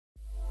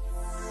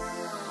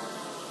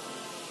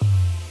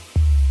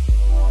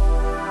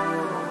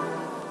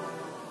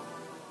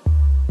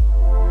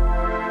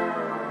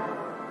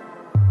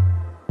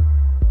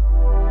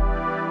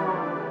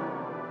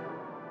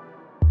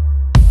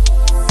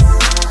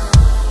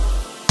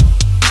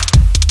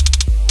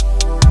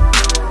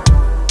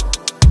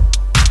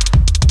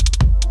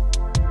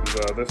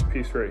this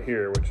piece right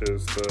here, which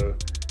is the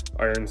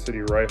Iron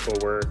City Rifle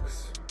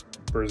Works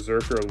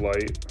Berserker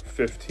Lite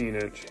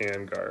 15-inch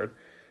handguard.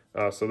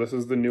 So this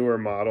is the newer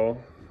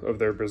model of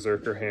their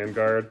Berserker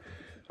handguard.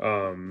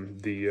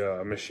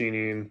 The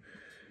machining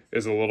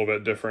is a little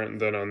bit different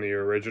than on the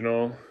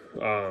original.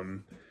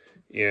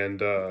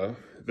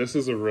 This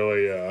is a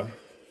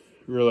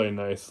really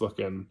nice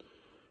looking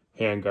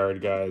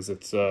handguard, guys.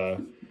 It's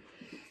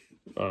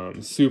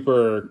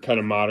super kind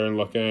of modern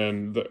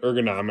looking.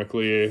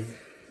 Ergonomically,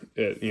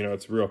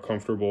 it's real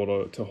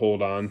comfortable to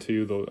hold on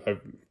to. Though I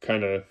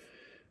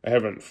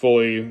haven't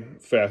fully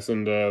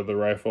fastened the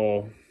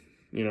rifle,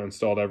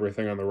 installed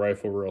everything on the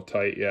rifle real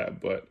tight yet,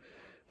 but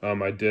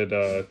I did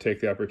take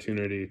the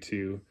opportunity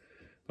to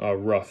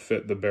rough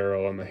fit the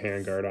barrel on the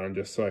handguard on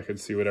just so I could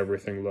see what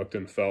everything looked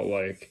and felt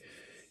like.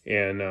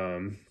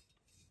 And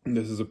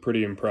this is a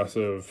pretty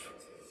impressive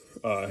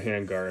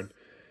handguard.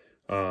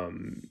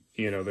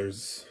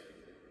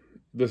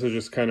 This is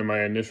just kind of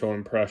my initial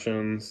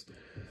impressions.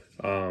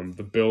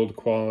 The build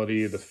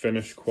quality, the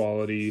finish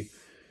quality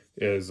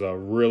is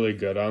really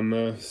good on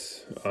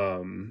this.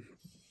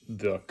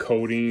 The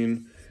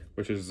coating,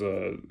 which is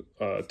a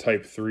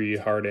type 3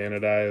 hard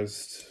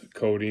anodized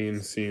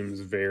coating,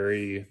 seems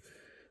very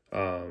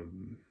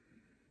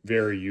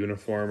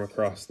uniform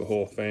across the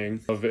whole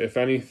thing. If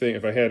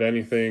I had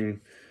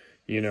anything,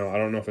 I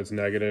don't know if it's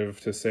negative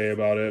to say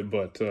about it,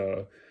 but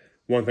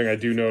one thing I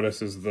do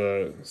notice is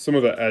some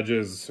of the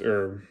edges,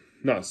 or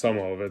not some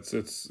of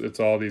it's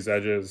all these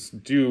edges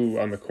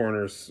on the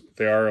corners,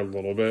 they are a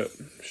little bit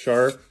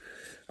sharp.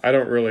 I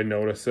don't really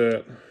notice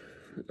it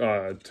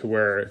to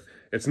where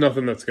it's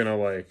nothing that's gonna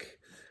like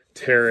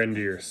tear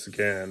into your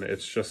skin.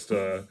 It's just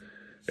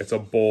it's a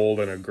bold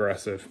and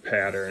aggressive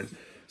pattern.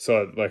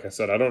 So like I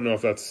said, I don't know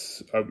if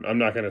I'm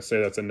not going to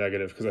say that's a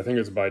negative, because I think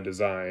it's by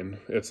design.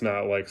 It's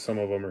not like some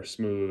of them are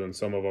smooth and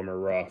some of them are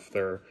rough.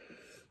 They're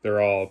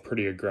all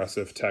pretty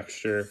aggressive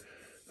texture.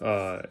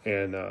 But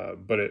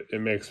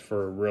it makes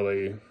for a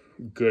really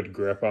good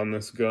grip on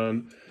this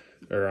gun,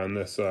 or on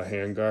this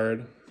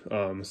handguard.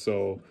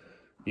 So,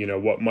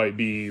 what might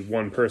be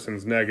one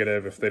person's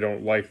negative, if they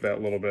don't like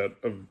that little bit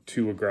of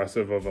too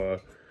aggressive of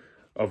a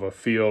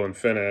feel and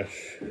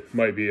finish,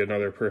 might be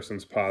another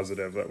person's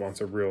positive that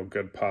wants a real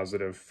good,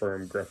 positive,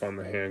 firm grip on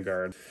the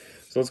handguard.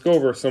 So let's go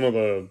over some of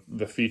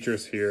the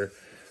features here.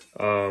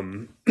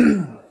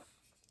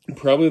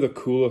 Probably the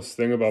coolest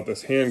thing about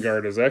this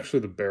handguard is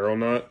actually the barrel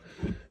nut.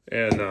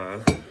 And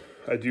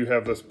I do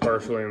have this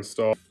partially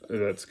installed.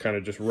 That's kind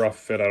of just rough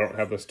fit. I don't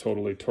have this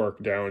totally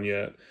torqued down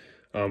yet.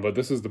 But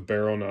this is the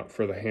barrel nut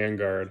for the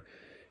handguard.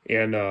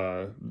 And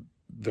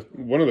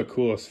one of the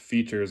coolest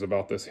features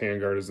about this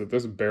handguard is that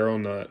this barrel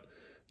nut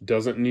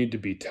doesn't need to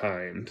be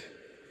timed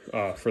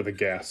for the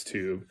gas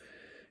tube.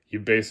 You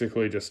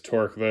basically just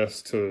torque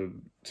this to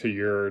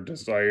your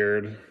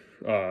desired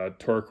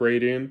torque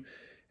rating,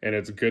 and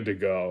it's good to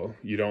go.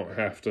 You don't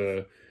have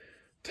to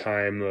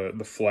time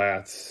the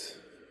flats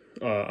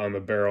on the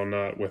barrel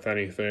nut with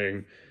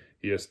anything.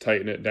 You just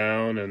tighten it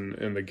down,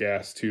 and the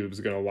gas tube's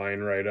going to line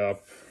right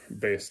up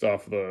based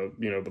off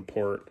the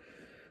port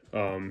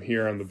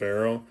here on the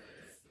barrel.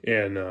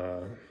 And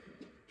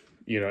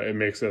it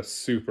makes a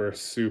super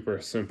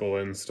simple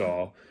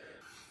install.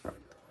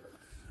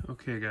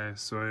 Okay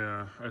guys,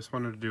 so I just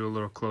wanted to do a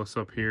little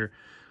close-up here.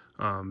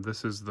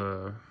 This is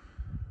the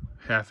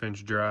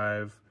 1/2-inch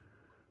drive,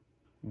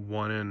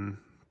 1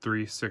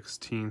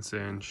 3/16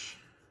 inch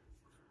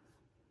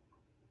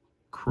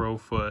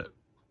crowfoot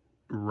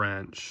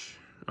wrench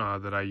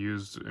that I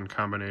used in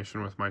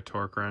combination with my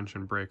torque wrench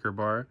and breaker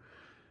bar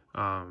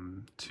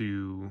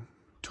to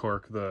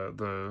torque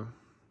the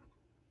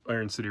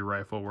Iron City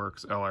Rifle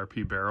Works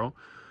LRP barrel.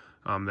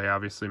 They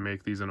obviously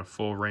make these in a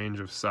full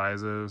range of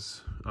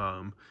sizes.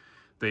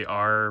 They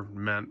are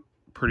meant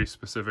pretty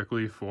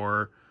specifically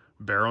for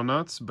barrel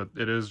nuts, but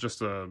it is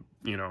just a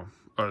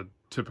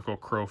typical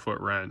crowfoot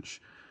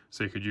wrench,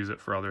 so you could use it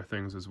for other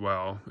things as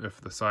well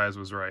if the size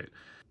was right.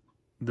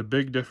 The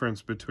big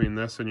difference between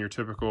this and your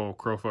typical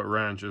crowfoot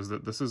wrench is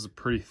that this is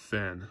pretty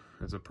thin.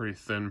 It's a pretty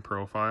thin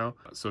profile.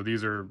 So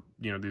these are,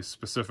 these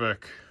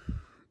specific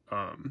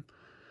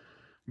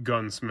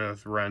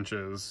gunsmith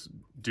wrenches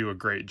do a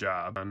great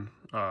job. And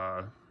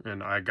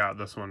I got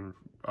this one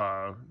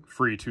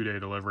free 2-day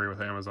delivery with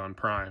Amazon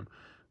Prime.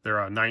 They're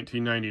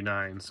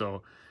 $19.99.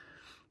 So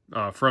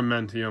from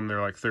Mentium,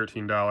 they're like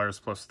 $13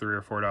 plus $3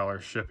 or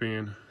 $4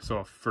 shipping.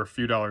 So for a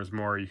few dollars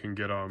more, you can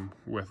get them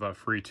with a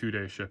free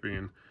 2-day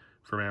shipping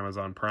from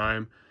Amazon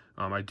Prime.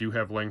 I do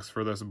have links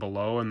for this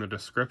below in the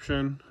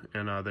description,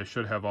 and they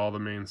should have all the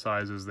main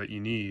sizes that you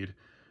need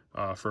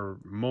for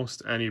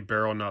most any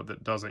barrel nut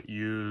that doesn't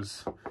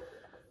use,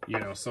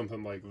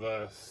 something like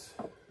this,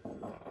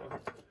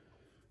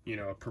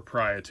 a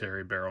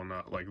proprietary barrel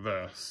nut like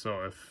this.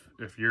 So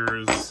if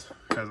yours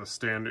has a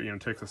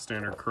standard, takes a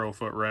standard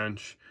crowfoot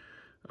wrench,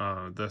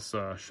 this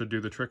should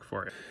do the trick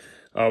for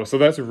you. So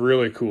that's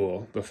really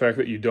cool. The fact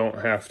that you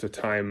don't have to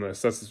time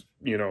this, that's,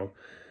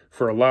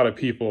 for a lot of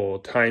people,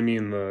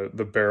 timing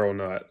the barrel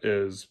nut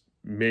is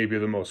maybe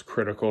the most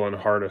critical and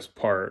hardest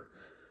part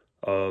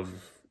of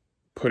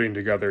putting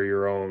together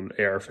your own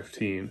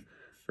AR-15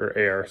 or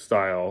AR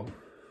style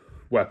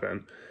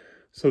weapon.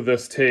 So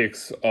this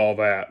takes all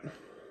that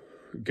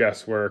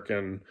guesswork,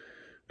 and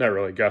not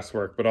really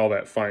guesswork, but all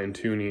that fine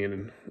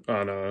tuning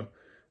on a,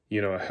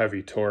 you know, a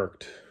heavy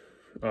torqued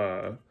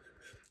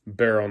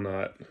barrel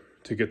nut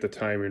to get the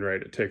timing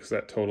right. It takes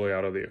that totally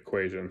out of the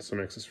equation, so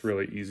it makes this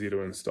really easy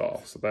to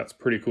install. So that's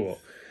pretty cool.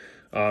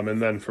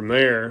 And then from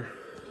there,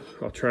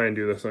 I'll try and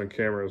do this on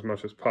camera as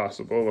much as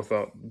possible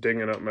without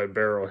dinging up my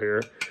barrel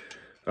here.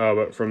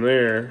 But from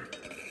there,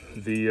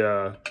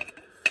 the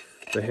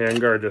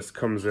handguard just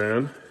comes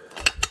in,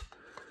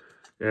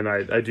 and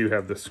I do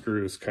have the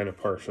screws kind of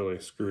partially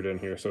screwed in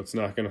here, so it's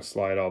not going to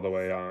slide all the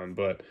way on,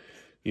 but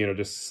you know,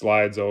 just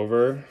slides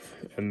over.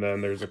 And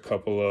then there's a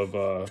couple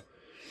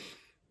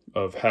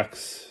of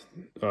hex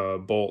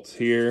bolts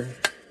here,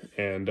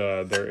 and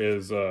there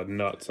is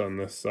nuts on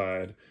this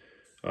side,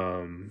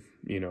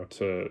 you know,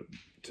 to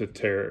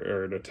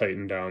tear or to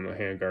tighten down the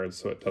handguard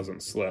so it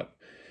doesn't slip.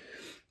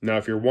 Now,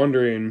 if you're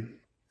wondering,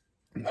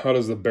 how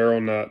does the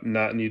barrel nut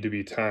not need to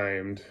be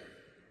timed,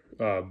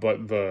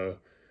 but the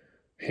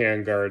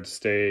handguard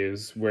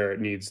stays where it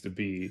needs to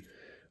be?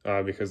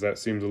 Because that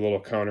seems a little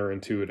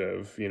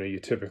counterintuitive. You know, you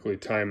typically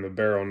time the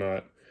barrel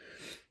nut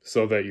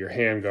so that your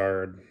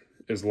handguard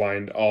is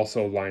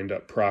also lined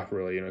up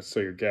properly, you know, so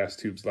your gas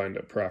tube's lined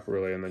up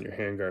properly, and then your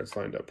handguard's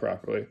lined up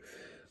properly.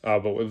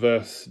 But with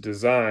this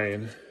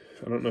design,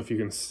 I don't know if you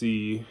can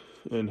see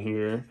in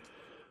here,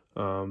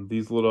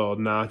 these little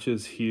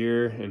notches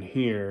here and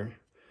here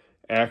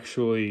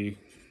actually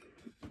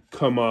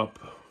come up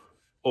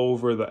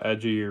over the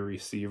edge of your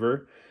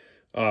receiver.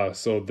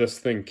 So this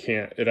thing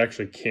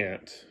actually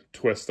can't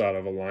twist out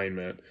of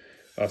alignment.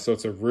 So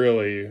it's a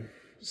really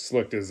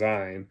slick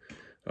design,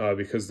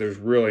 because there's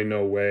really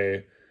no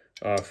way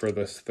for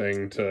this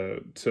thing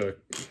to,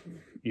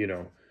 you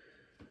know,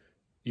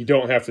 you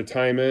don't have to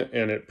time it,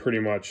 and it pretty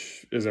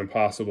much is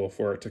impossible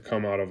for it to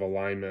come out of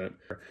alignment.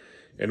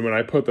 And when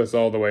I put this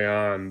all the way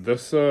on,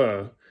 this,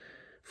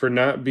 for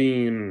not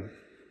being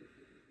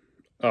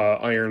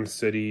Iron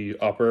City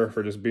upper,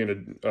 for just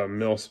being a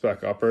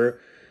mil-spec upper,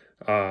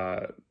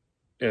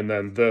 and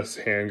then this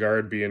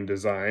handguard being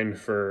designed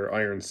for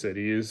Iron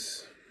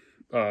City's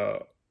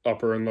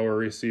upper and lower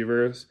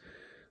receivers,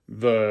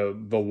 the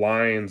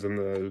lines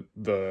and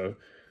the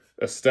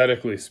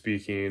aesthetically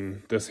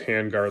speaking, this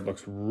handguard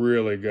looks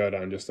really good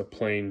on just a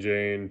plain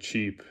Jane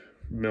cheap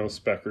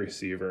mil-spec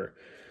receiver.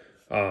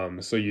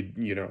 So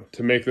you know,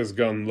 to make this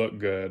gun look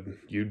good,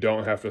 you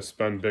don't have to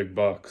spend big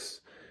bucks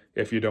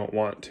if you don't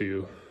want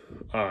to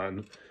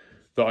on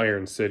the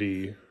Iron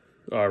City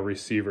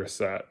receiver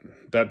set.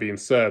 That being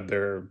said,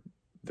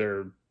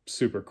 they're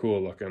super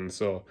cool looking.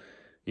 So,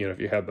 you know, if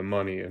you had the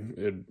money,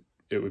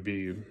 it would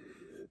be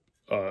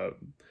a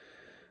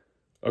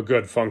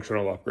good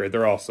functional upgrade.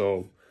 They're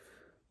also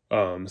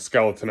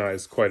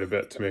skeletonized quite a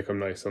bit to make them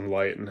nice and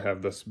light and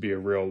have this be a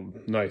real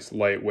nice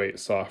lightweight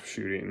soft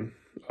shooting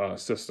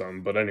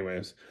system. But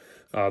anyways,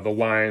 the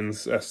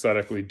lines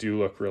aesthetically do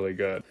look really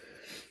good.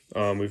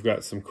 We've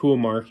got some cool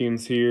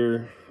markings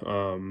here.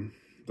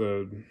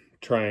 The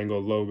triangle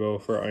logo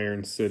for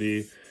Iron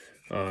City,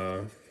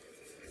 and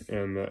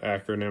the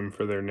acronym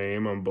for their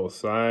name on both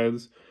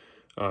sides.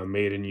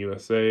 Made in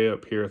USA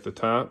up here at the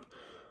top.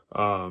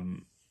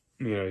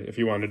 You know, if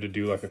you wanted to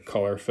do like a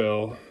color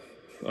fill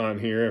on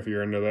here, if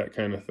you're into that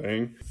kind of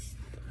thing.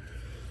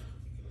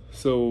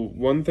 So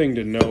one thing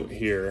to note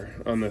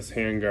here on this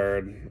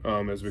handguard,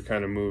 as we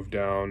kind of move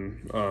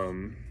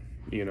down,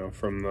 you know,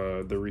 from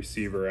the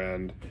receiver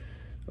end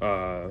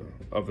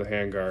of the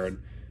handguard,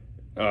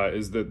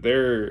 is that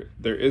there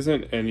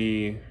isn't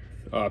any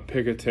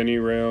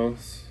Picatinny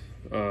rails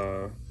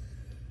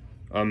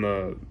on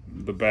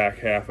the back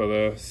half of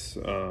this,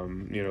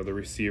 you know, the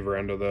receiver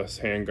end of this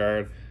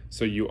handguard.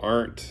 So you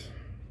aren't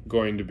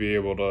going to be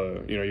able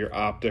to, you know, your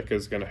optic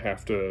is going to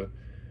have to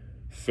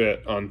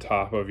fit on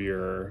top of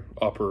your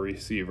upper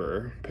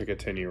receiver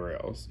Picatinny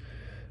rails.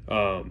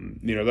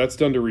 You know, that's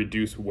done to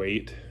reduce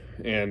weight,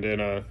 and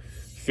in a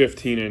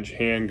 15-inch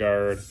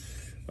handguard,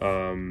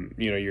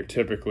 you know, you're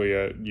typically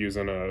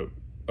using a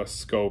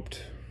scoped,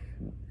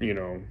 you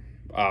know,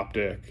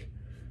 optic,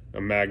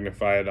 a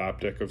magnified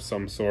optic of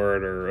some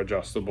sort, or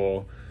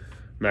adjustable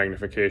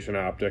magnification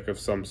optic of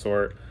some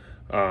sort,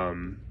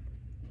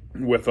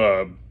 with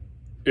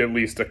at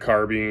least a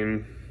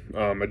carbine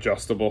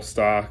adjustable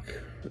stock.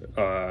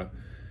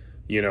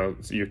 You know,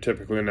 so you're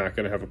typically not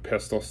going to have a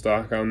pistol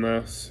stock on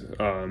this,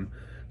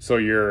 so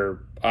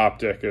your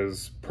optic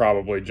is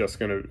probably just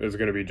going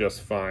to be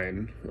just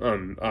fine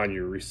on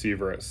your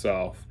receiver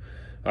itself.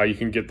 You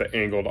can get the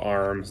angled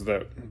arms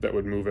that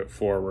would move it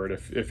forward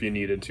if you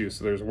needed to,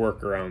 so there's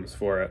workarounds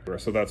for it.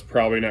 So that's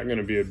probably not going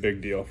to be a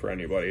big deal for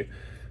anybody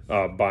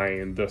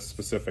buying this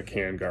specific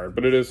handguard.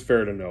 But it is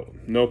fair to note,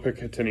 no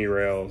Picatinny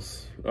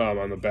rails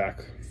on the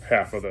back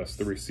half of this,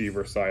 the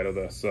receiver side of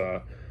this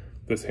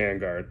this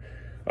handguard.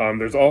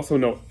 There's also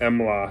no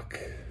M-lock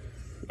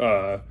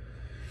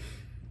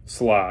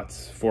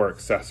slots for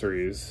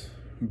accessories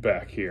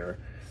back here.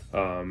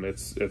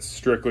 It's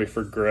strictly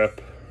for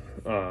grip,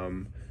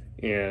 and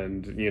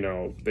you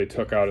know, they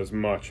took out as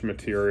much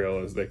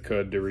material as they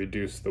could to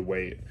reduce the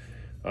weight.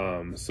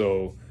 I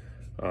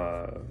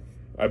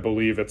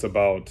believe it's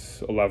about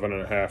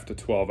 11.5 to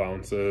 12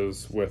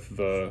 ounces with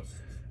the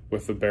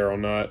barrel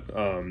nut,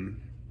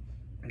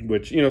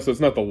 which, you know, so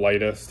it's not the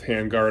lightest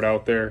handguard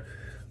out there,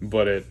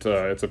 but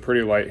it's a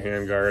pretty light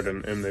handguard,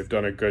 and they've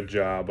done a good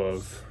job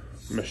of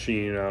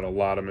machining out a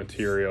lot of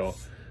material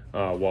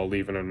while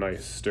leaving a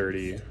nice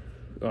sturdy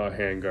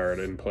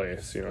handguard in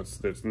place. You know,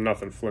 there's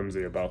nothing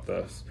flimsy about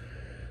this.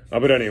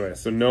 But anyway,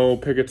 so no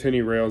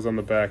Picatinny rails on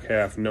the back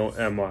half, no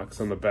M-locks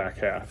on the back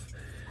half.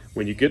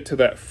 When you get to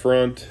that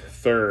front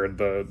third,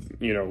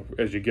 you know,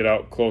 as you get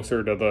out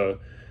closer to the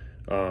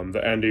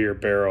end of your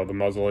barrel, the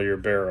muzzle of your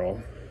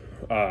barrel,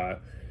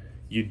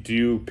 you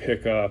do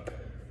pick up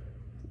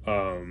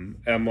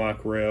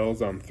M-lock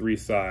rails on 3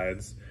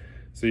 sides.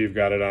 So you've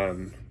got it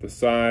on the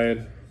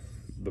side,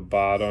 the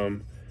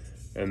bottom,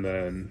 and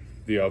then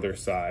the other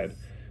side.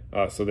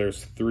 So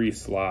there's 3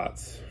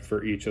 slots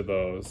for each of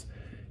those.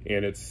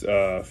 And it's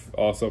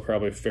also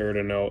probably fair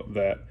to note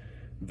that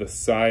the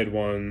side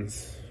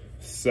ones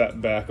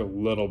set back a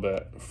little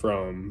bit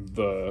from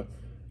the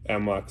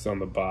M-locks on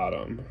the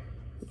bottom.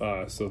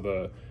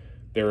 So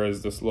there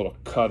is this little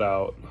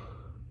cutout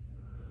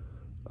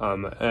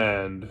on the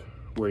end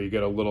where you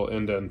get a little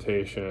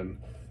indentation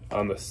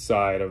on the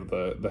side of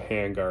the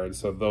handguard.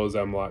 So those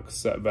M-locks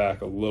set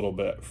back a little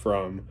bit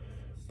from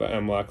the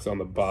M-locks on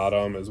the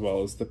bottom, as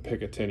well as the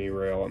Picatinny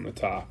rail on the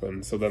top.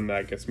 And so then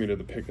that gets me to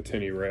the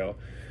Picatinny rail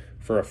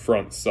for a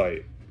front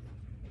sight.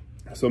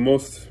 So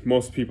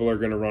most people are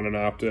going to run an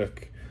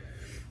optic,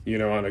 you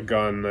know, on a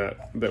gun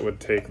that would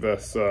take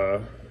this,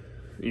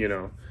 you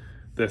know,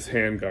 this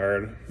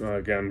handguard,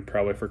 again,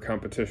 probably for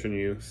competition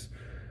use.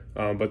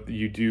 But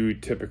you do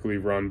typically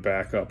run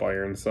backup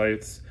iron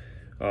sights,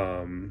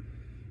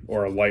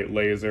 or a light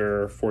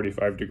laser,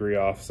 45-degree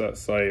offset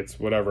sights,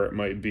 whatever it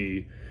might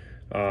be.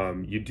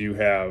 You do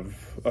have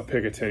a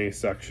Picatinny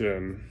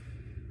section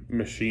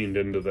machined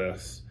into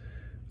this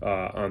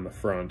on the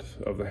front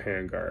of the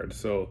handguard.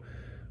 So,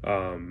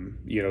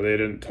 you know, they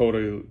didn't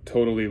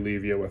totally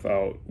leave you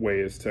without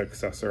ways to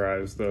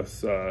accessorize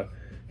this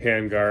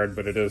handguard,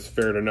 but it is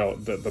fair to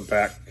note that the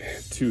back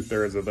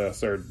 2/3 of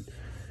this are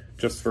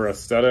just for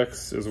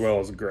aesthetics as well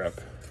as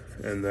grip.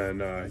 And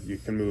then you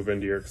can move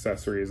into your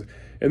accessories.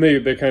 And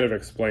they kind of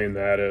explain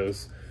that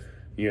as,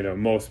 you know,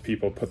 most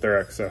people put their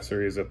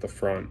accessories at the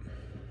front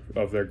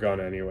of their gun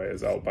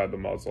anyways, out by the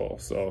muzzle.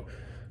 So,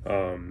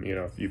 you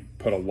know, if you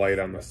put a light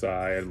on the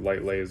side,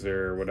 light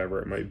laser, whatever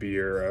it might be,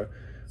 or a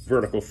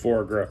vertical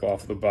foregrip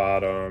off the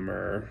bottom,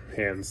 or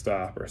hand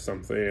stop or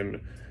something,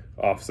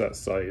 offset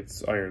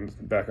sights,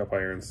 backup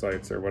iron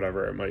sights, or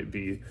whatever it might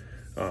be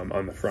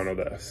on the front of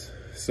this.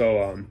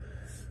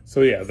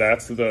 So yeah,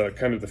 that's the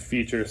kind of the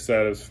feature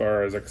set as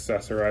far as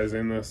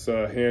accessorizing this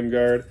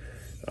handguard.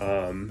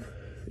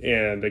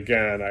 And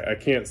again, I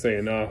can't say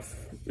enough,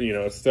 you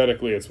know,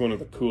 aesthetically, it's one of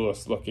the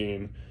coolest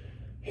looking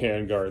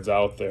handguards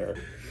out there,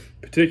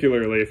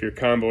 particularly if you're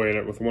comboing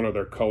it with one of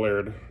their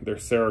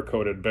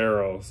Cerakoted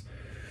barrels.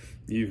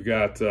 You've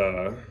got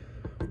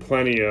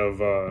plenty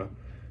of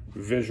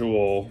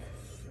visual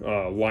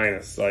line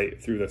of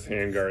sight through this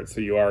handguard,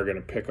 so you are going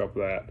to pick up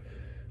that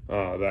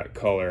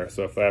color.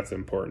 So if that's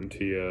important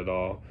to you at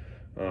all,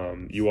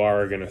 you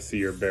are going to see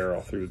your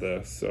barrel through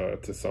this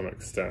to some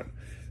extent.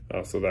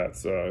 So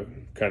that's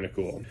kind of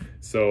cool.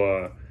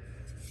 So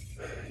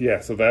yeah,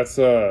 so that's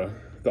the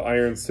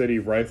Iron City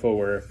Rifle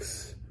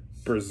Works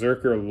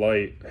Berserker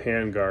Lite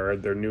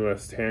Handguard, their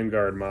newest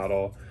handguard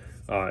model,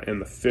 in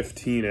the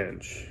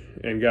 15-inch.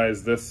 And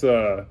guys, this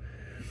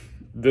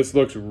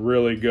looks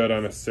really good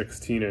on a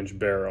 16-inch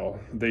barrel.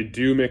 They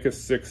do make a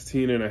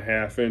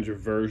 16.5-inch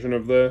version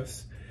of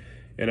this,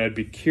 and I'd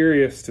be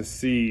curious to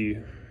see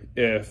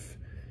if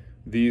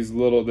this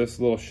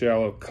little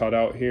shallow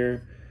cutout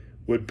here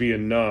would be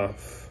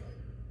enough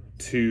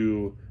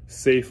to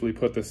safely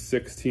put the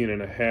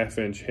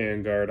 16.5-inch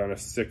handguard on a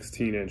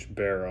 16-inch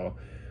barrel.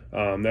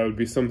 That would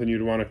be something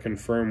you'd want to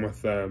confirm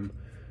with them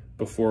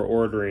before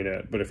ordering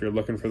it. But if you're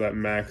looking for that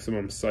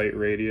maximum sight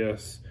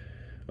radius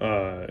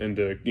and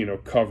to, you know,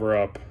 cover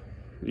up,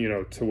 you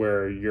know, to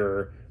where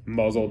your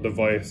muzzle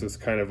device is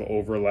kind of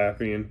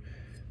overlapping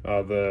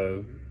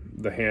the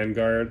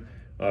handguard,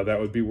 that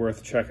would be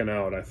worth checking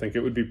out. I think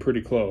it would be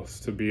pretty close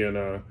to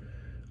being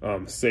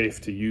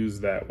safe to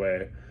use that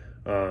way.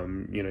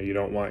 You know, you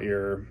don't want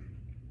your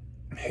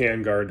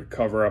handguard to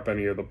cover up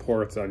any of the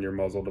ports on your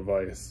muzzle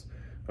device,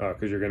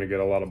 because you're going to get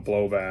a lot of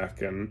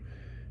blowback and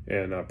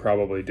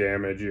probably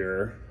damage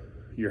your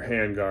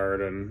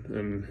handguard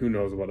and who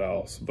knows what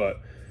else. But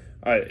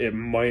it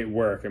might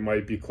work, it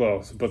might be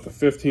close. But the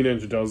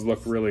 15-inch does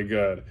look really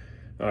good.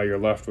 You're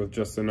left with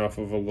just enough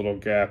of a little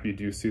gap. You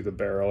do see the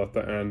barrel at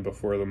the end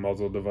before the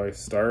muzzle device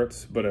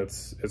starts, but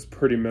it's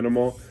pretty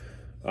minimal.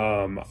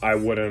 I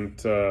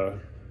wouldn't,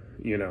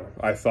 you know,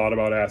 I thought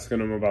about asking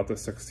them about the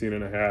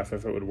 16.5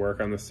 if it would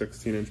work on the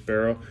 16-inch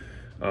barrel,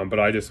 but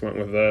I just went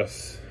with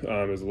this.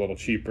 It was a little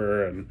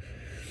cheaper, and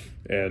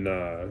And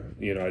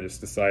you know, I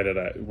just decided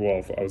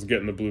well, I was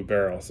getting the blue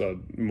barrel, so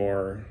the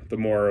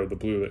more of the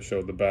blue that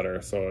showed, the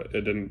better. So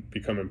it didn't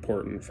become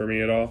important for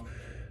me at all.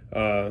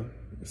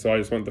 So I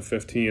just went the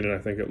 15, and I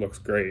think it looks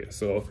great.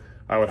 So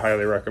I would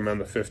highly recommend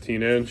the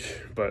 15-inch.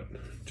 But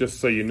just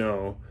so you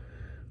know,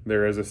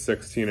 there is a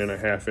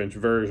 16.5-inch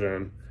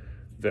version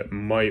that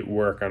might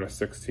work on a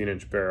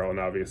 16-inch barrel, and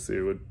obviously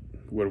it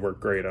would work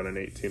great on an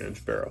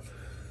 18-inch barrel,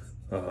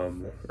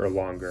 or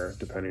longer,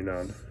 depending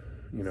on,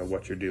 you know,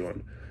 what you're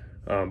doing.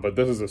 But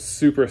this is a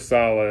super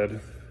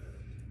solid,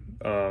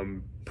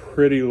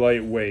 pretty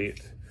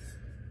lightweight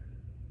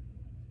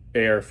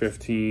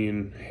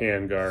AR-15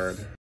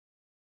 handguard.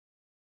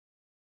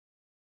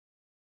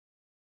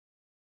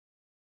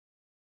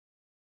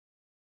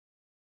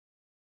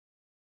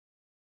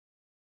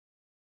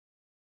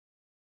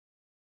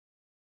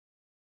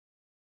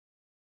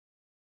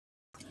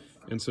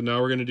 And so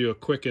now we're going to do a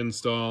quick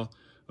install.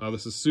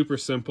 This is super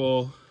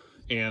simple,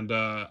 and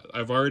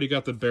I've already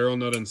got the barrel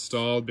nut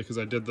installed because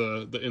I did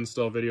the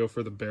install video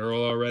for the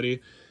barrel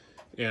already,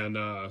 and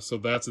so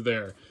that's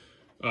there.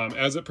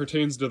 As it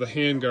pertains to the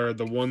handguard,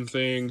 the one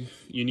thing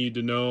you need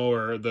to know,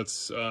 or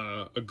that's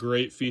a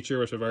great feature,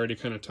 which I've already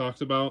kind of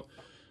talked about,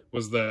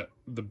 was that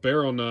the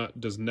barrel nut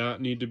does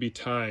not need to be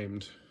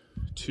timed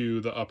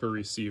to the upper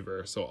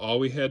receiver. So all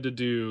we had to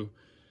do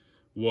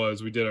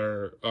was we did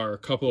our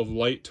couple of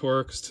light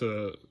torques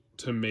to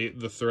mate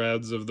the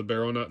threads of the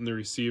barrel nut and the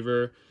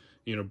receiver,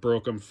 you know,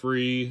 broke them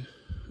free,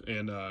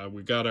 and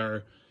we got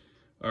our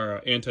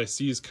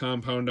anti-seize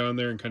compound on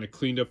there and kind of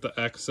cleaned up the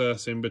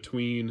excess in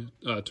between,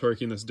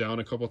 torquing this down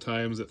a couple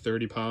times at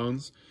 30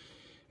 pounds,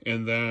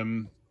 and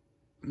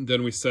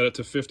then we set it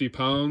to 50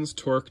 pounds,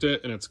 torqued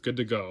it, and it's good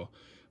to go.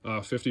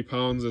 50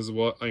 pounds is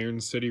what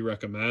Iron City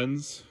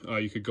recommends.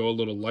 You could go a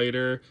little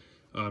lighter.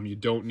 You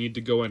don't need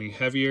to go any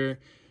heavier.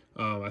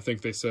 I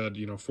think they said,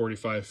 you know,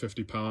 45,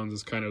 50 pounds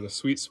is kind of the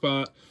sweet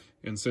spot.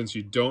 And since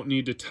you don't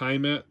need to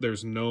time it,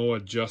 there's no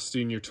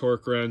adjusting your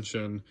torque wrench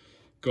and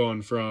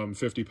going from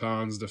 50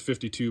 pounds to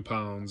 52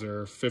 pounds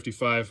or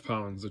 55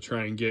 pounds to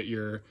try and get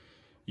your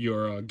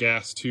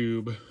gas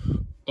tube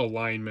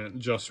alignment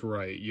just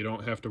right. You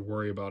don't have to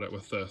worry about it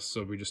with this.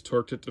 So we just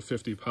torqued it to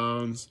 50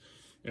 pounds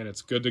and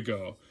it's good to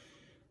go.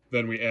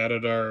 Then we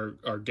added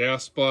our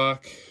gas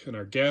block and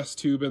our gas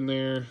tube in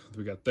there.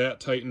 We got that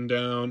tightened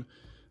down.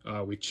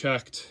 We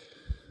checked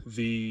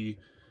the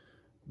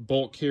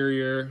bolt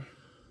carrier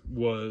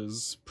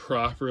was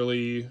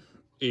properly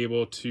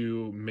able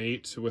to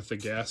mate with the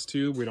gas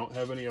tube. We don't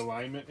have any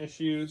alignment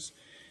issues.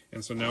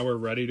 And so now we're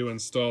ready to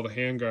install the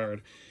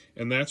handguard.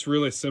 And that's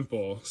really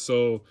simple.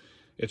 So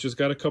it's just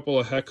got a couple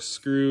of hex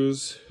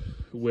screws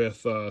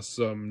with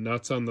some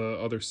nuts on the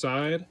other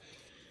side.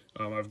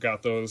 I've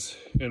got those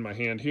in my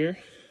hand here.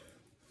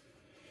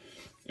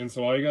 And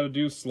so all you got to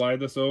do is slide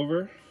this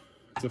over.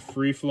 It's a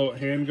free float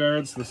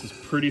handguard, so this is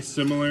pretty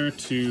similar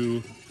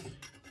to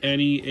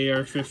any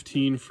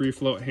AR-15 free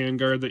float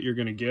handguard that you're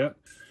going to get.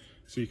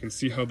 So you can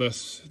see how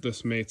this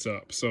mates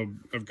up. So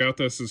I've got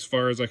this as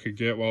far as I could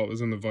get while it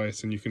was in the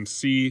vise, and you can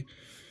see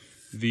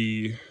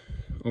the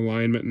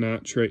alignment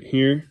notch right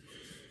here.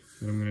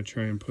 And I'm going to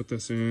try and put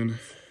this in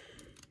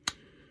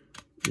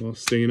while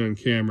staying on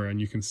camera,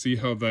 and you can see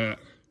how that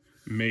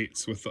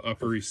mates with the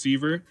upper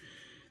receiver.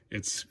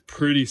 It's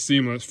pretty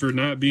seamless for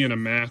not being a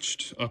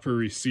matched upper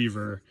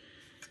receiver.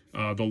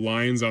 The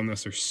lines on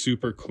this are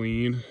super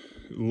clean.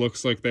 It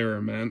looks like they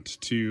were meant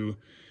to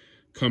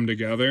come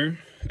together.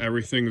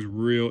 Everything's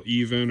real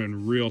even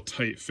and real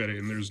tight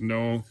fitting. There's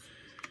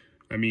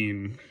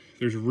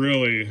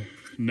really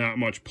not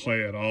much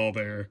play at all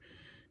there,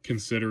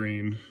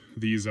 considering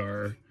these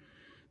are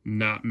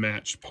not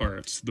matched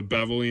parts. The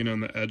beveling on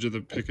the edge of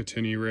the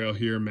Picatinny rail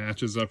here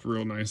matches up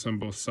real nice on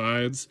both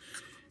sides.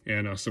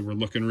 And so we're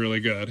looking really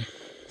good.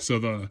 So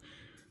the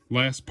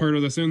last part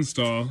of this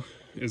install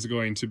is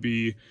going to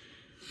be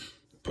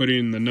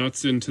putting the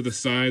nuts into the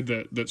side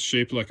that's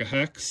shaped like a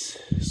hex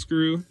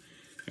screw,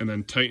 and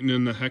then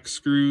tightening the hex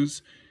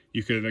screws.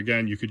 You could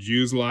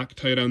use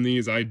Loctite on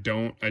these. I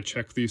don't. I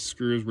check these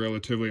screws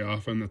relatively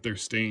often that they're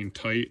staying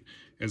tight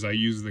as I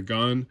use the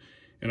gun.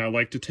 And I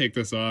like to take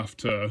this off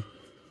to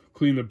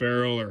clean the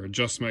barrel or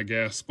adjust my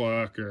gas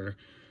block or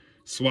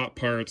swap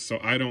parts. So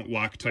I don't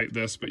Loctite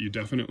this, but you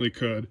definitely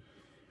could.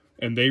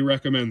 And they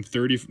recommend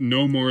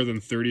no more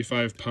than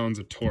 35 pounds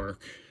of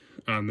torque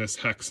on this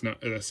hex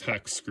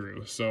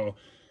screw. So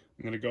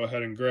I'm going to go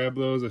ahead and grab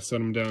those. I set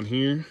them down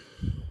here.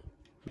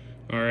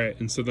 All right,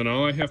 and so then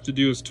all I have to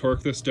do is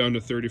torque this down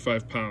to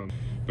 35 pounds.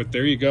 But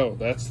there you go.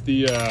 That's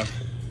the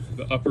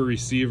upper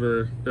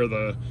receiver, or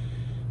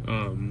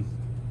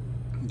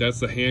that's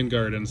the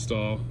handguard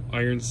install.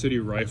 Iron City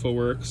Rifle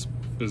Works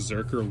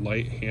Berserker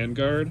Lite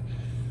Handguard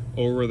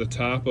over the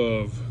top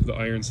of the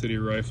Iron City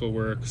Rifle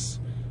Works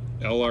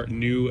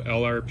new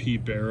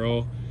LRP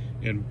barrel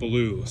in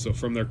blue. So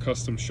from their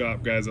custom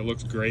shop, guys, it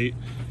looks great.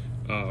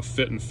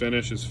 Fit and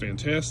finish is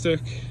fantastic,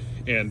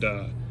 and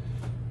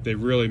they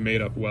really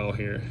made up well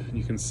here.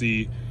 You can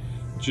see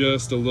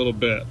just a little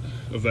bit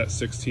of that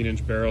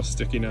 16-inch barrel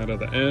sticking out of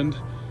the end.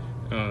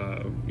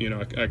 You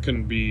know, I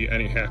couldn't be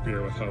any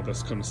happier with how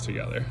this comes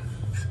together.